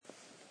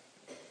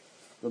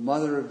the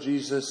mother of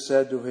Jesus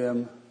said to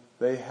him,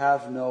 "They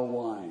have no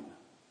wine."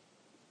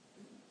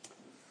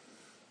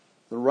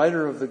 The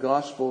writer of the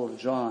Gospel of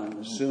John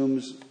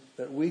assumes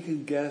that we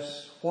can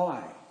guess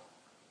why.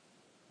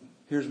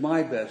 Here's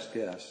my best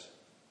guess.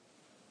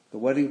 The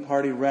wedding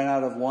party ran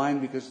out of wine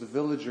because the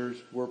villagers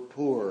were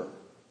poor.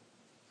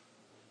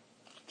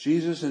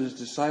 Jesus and his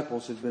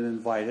disciples had been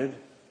invited,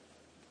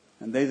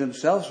 and they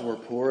themselves were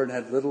poor and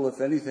had little, if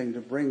anything, to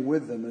bring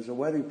with them as a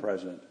wedding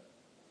present.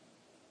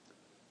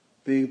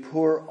 Being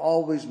poor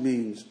always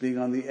means being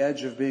on the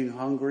edge of being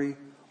hungry,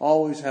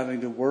 always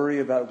having to worry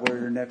about where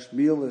your next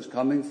meal is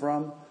coming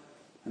from,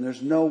 and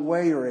there's no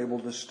way you're able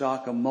to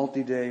stock a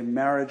multi-day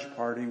marriage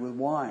party with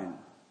wine.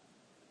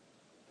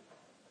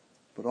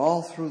 But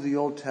all through the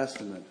Old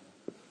Testament,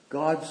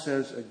 God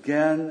says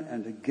again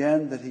and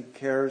again that he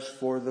cares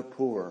for the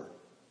poor.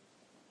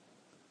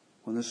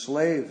 When the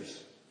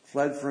slaves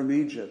fled from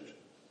Egypt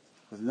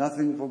with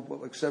nothing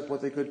except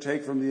what they could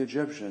take from the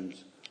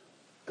Egyptians,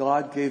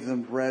 God gave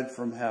them bread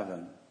from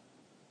heaven.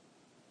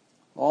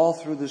 All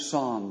through the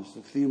Psalms,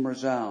 the theme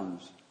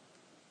resounds.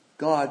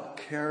 God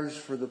cares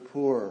for the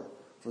poor,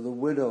 for the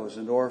widows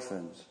and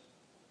orphans.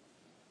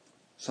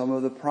 Some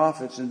of the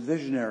prophets and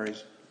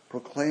visionaries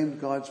proclaimed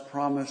God's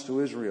promise to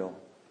Israel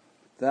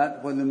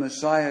that when the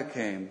Messiah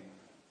came,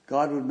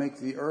 God would make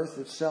the earth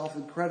itself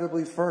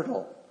incredibly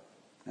fertile,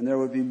 and there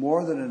would be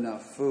more than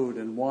enough food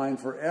and wine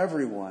for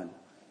everyone,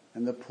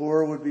 and the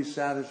poor would be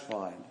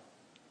satisfied.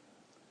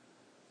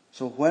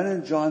 So when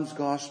in John's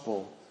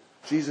Gospel,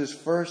 Jesus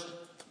first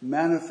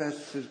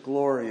manifests his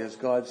glory as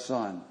God's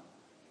Son,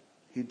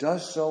 he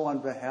does so on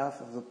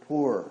behalf of the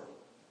poor.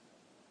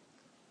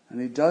 And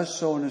he does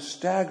so in a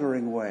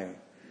staggering way,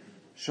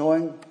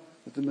 showing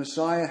that the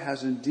Messiah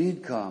has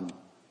indeed come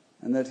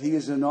and that he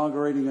is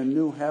inaugurating a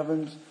new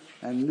heavens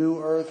and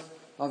new earth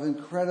of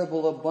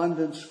incredible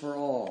abundance for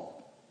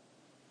all.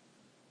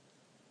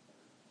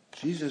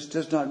 Jesus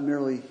does not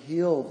merely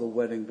heal the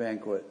wedding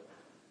banquet.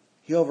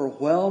 He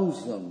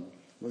overwhelms them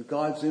with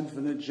God's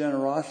infinite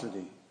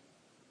generosity.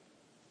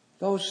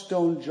 Those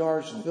stone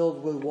jars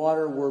filled with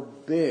water were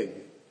big,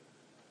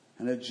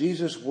 and at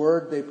Jesus'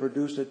 word they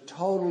produced a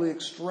totally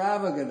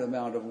extravagant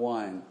amount of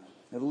wine,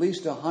 at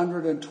least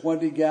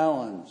 120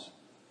 gallons,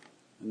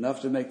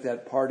 enough to make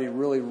that party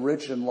really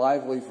rich and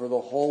lively for the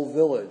whole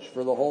village,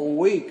 for the whole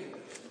week,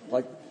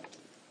 like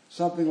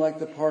something like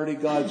the party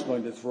God's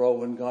going to throw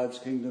when God's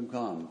kingdom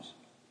comes.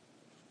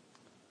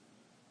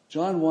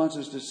 John wants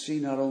us to see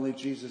not only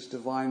Jesus'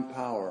 divine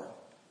power,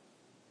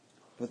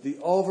 but the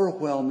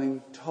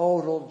overwhelming,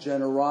 total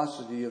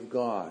generosity of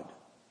God.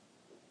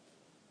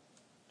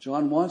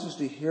 John wants us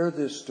to hear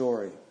this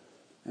story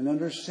and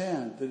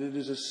understand that it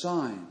is a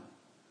sign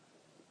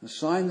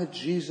that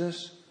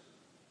Jesus,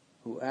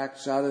 who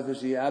acts out of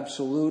his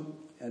absolute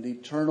and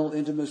eternal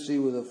intimacy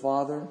with the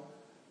Father,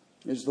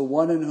 is the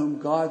one in whom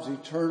God's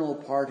eternal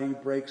party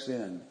breaks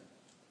in,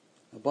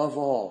 above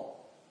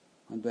all,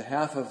 on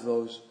behalf of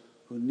those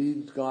who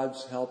need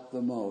God's help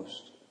the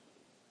most.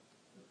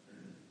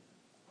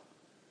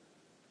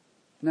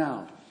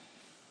 Now,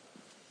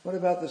 what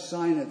about the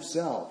sign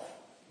itself?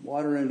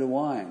 Water into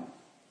wine.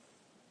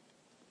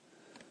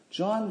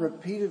 John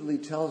repeatedly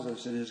tells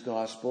us in his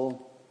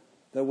gospel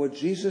that what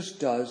Jesus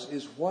does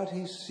is what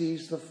he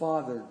sees the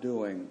Father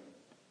doing.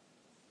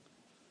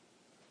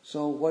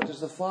 So what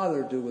does the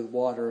Father do with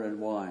water and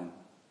wine?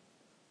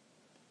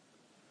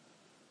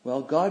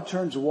 Well, God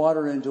turns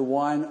water into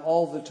wine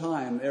all the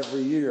time,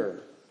 every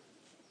year.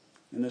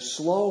 In a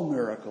slow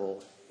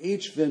miracle,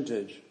 each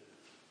vintage,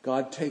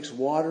 God takes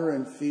water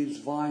and feeds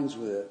vines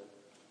with it.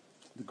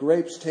 The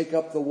grapes take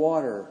up the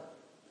water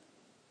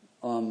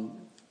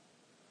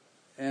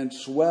and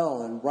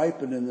swell and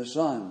ripen in the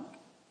sun.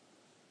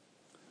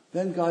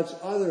 Then God's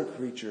other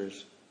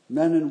creatures,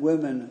 men and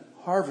women,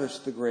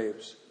 harvest the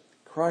grapes,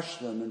 crush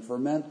them and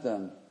ferment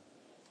them.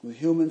 With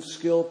human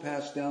skill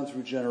passed down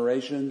through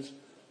generations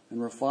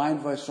and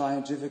refined by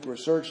scientific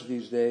research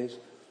these days,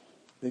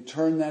 they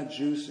turn that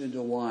juice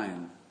into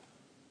wine.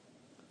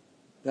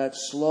 That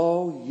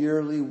slow,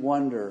 yearly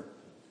wonder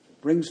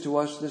brings to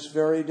us this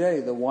very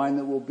day the wine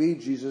that will be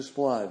Jesus'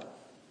 blood,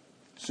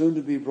 soon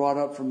to be brought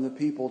up from the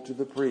people to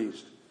the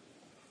priest,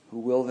 who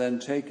will then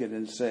take it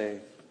and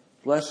say,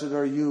 "Blessed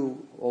are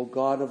you, O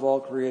God of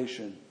all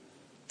creation,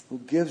 who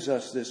gives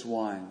us this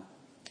wine,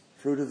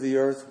 fruit of the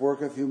earth,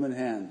 work of human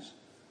hands.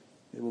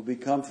 It will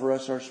become for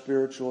us our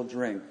spiritual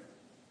drink."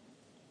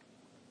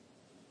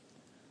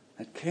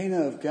 At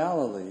Cana of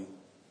Galilee,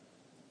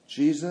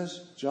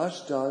 Jesus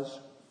just does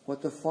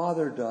what the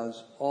Father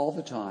does all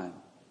the time.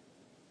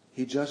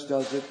 He just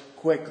does it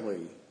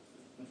quickly.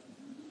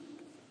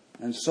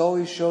 And so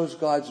he shows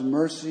God's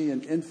mercy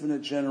and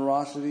infinite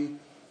generosity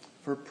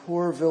for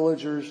poor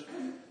villagers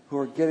who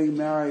are getting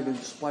married in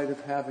spite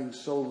of having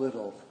so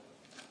little.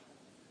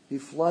 He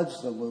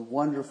floods them with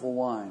wonderful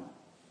wine.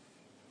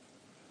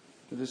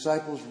 The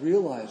disciples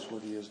realize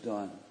what he has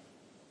done,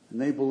 and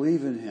they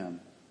believe in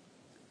him.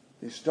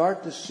 They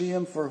start to see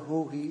him for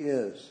who he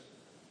is,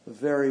 the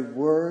very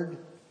Word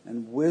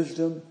and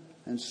wisdom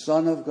and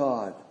Son of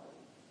God,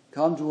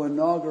 come to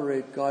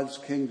inaugurate God's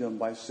kingdom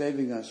by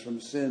saving us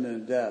from sin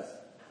and death,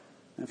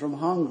 and from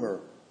hunger,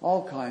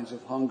 all kinds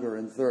of hunger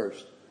and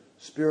thirst,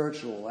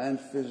 spiritual and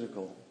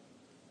physical.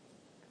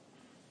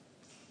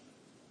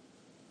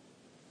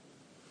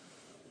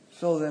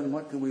 So then,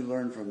 what can we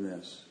learn from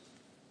this?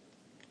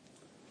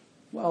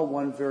 Well,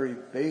 one very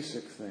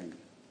basic thing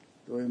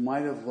that we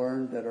might have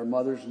learned at our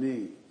mother's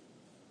knee.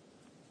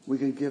 We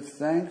can give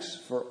thanks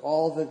for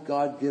all that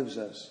God gives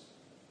us,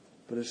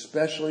 but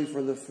especially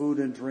for the food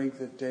and drink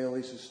that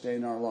daily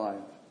sustain our life.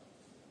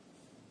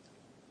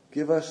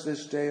 Give us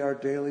this day our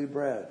daily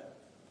bread.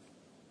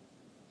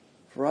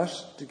 For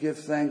us to give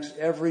thanks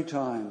every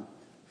time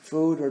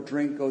food or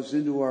drink goes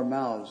into our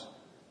mouths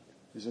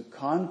is a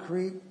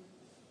concrete,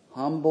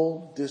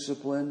 humble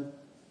discipline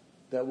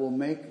that will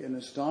make an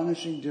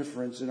astonishing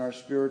difference in our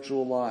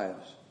spiritual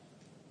lives.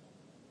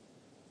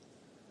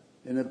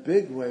 In a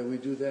big way, we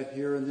do that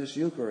here in this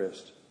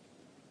Eucharist.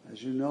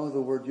 As you know,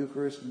 the word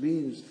Eucharist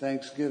means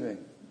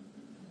thanksgiving.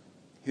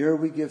 Here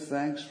we give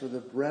thanks for the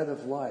bread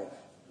of life.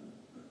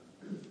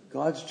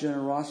 God's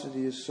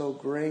generosity is so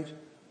great,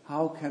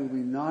 how can we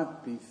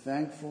not be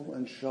thankful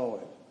and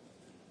show it?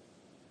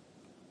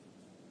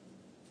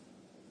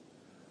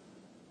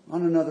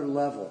 On another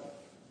level,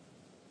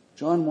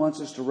 John wants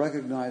us to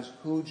recognize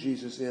who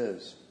Jesus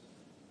is.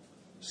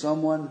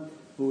 Someone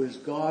who is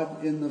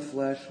God in the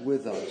flesh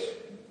with us.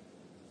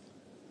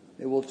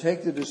 It will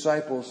take the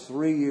disciples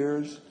 3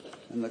 years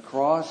and the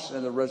cross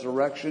and the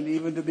resurrection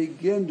even to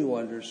begin to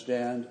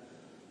understand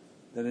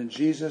that in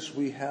Jesus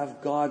we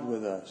have God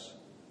with us,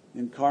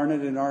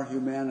 incarnate in our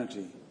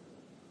humanity.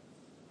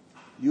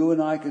 You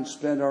and I can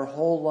spend our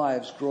whole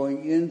lives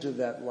growing into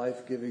that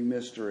life-giving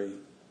mystery.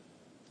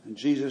 And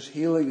Jesus'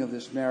 healing of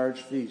this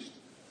marriage feast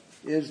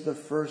is the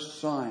first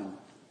sign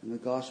in the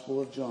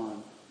Gospel of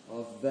John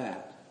of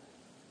that.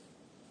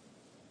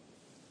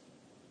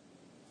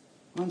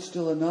 On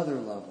still another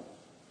level,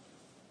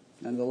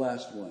 and the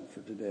last one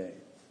for today,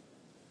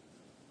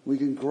 we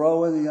can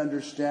grow in the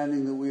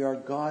understanding that we are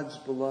God's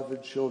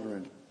beloved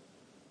children,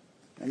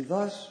 and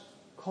thus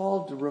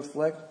called to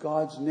reflect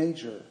God's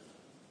nature,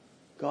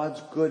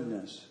 God's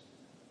goodness,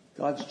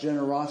 God's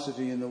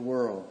generosity in the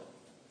world.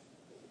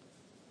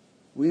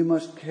 We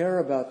must care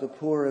about the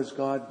poor as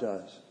God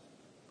does,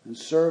 and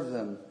serve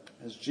them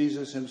as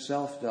Jesus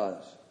himself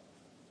does.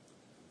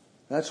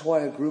 That's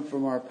why a group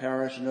from our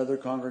parish and other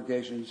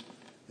congregations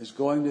is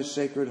going to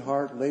Sacred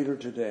Heart later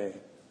today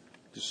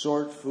to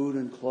sort food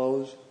and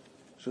clothes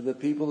so that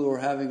people who are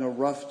having a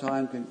rough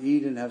time can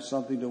eat and have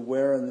something to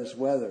wear in this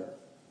weather.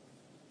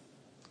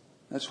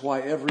 That's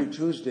why every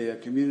Tuesday a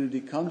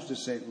community comes to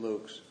St.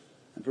 Luke's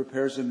and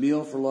prepares a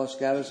meal for Los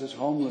Gatos'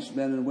 homeless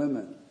men and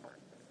women.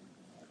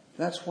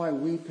 That's why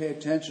we pay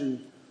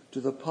attention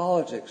to the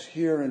politics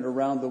here and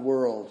around the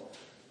world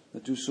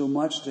that do so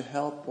much to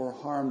help or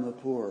harm the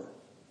poor.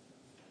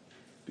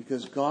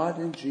 Because God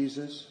in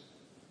Jesus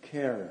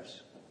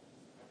cares.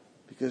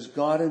 Because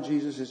God in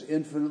Jesus is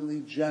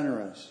infinitely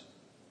generous,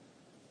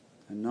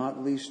 and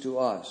not least to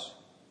us,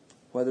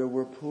 whether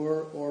we're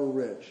poor or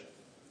rich,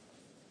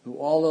 who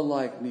all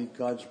alike need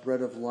God's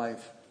bread of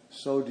life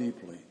so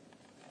deeply.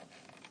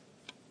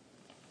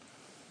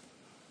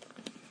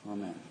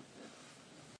 Amen.